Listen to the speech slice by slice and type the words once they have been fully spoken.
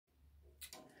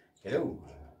Hello,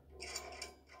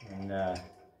 and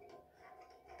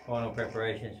final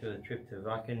preparations for the trip to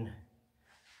Wacken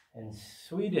and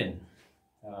Sweden,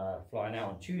 flying out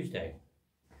on Tuesday,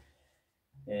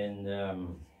 and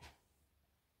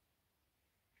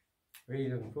really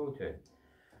looking forward to it.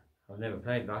 I've never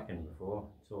played Wacken before.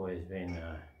 It's always been,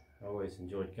 I always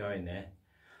enjoyed going there,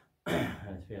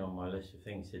 and it's been on my list of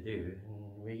things to do,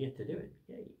 and we get to do it.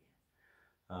 Yay!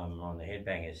 On the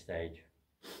headbanger stage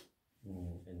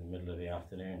in the middle of the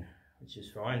afternoon, which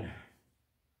is fine.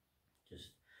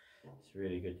 It's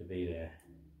really good to be there.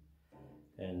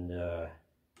 And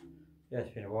yeah,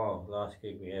 it's been a while. The last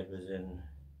gig we had was in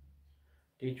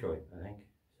Detroit, I think,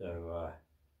 so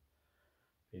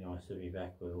it'd be nice to be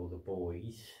back with all the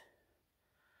boys.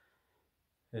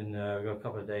 And we've got a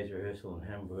couple of days rehearsal in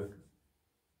Hamburg,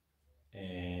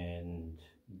 and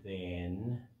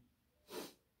then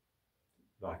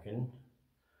Wacken,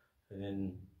 and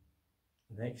then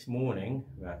next morning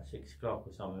about 6 o'clock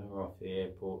or something we're off the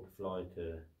airport to fly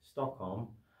to Stockholm,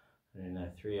 and then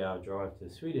a 3-hour drive to the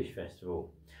Swedish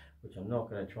festival, which I'm not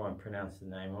going to try and pronounce the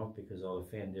name of because I'll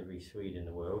offend every Swede in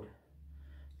the world,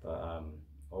 but I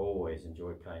always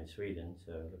enjoy playing Sweden,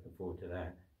 so looking forward to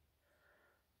that.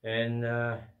 And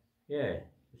yeah,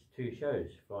 just 2 shows,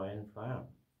 fly in, fly out.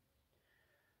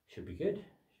 Should be good,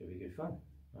 should be good fun.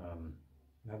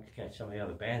 I hope to catch some of the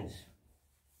other bands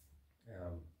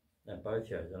at both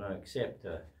shows. I know, except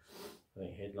I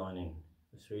think headlining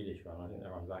the Swedish one, I think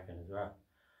they're on Wacken as well,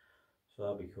 so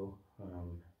that'll be cool.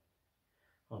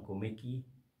 Uncle Mickey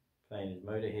playing his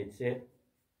Motorhead set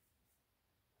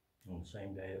on the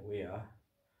same day that we are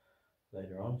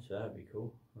later on, so that'll be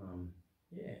cool.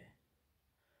 Yeah,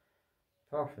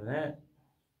 apart from that,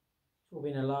 it's all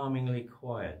been alarmingly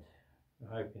quiet. I'm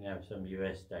hoping to have some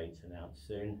US dates announced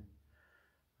soon.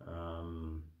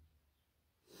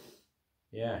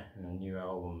 Yeah, and a new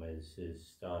album is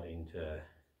starting to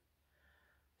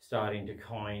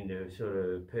kind of sort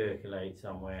of percolate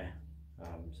somewhere,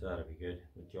 so that'll be good,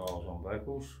 with Giles on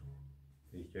vocals.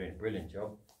 He's doing a brilliant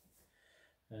job,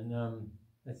 and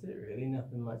that's it really,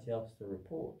 nothing much else to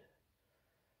report.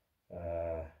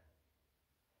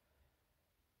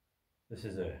 This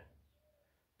is a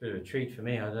bit of a treat for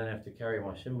me. I don't have to carry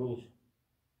my cymbals,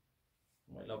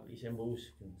 my lovely cymbals,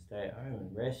 can stay at home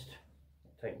and rest.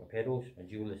 Take my pedals, my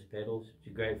Duelist pedals, which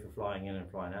are great for flying in and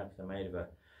flying out because they're made of a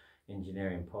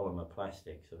engineering polymer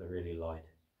plastic, so they're really light.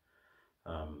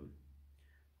 I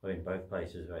think both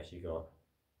places have actually got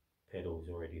pedals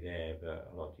already there, but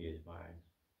I like to use my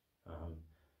own.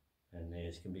 And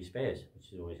theirs can be spares,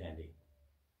 which is always handy.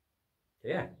 So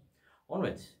yeah,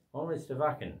 onwards to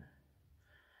Wacken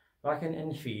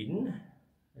and Sweden,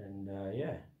 and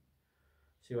yeah,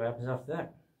 see what happens after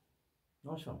that.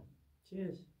 Nice one.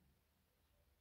 Cheers.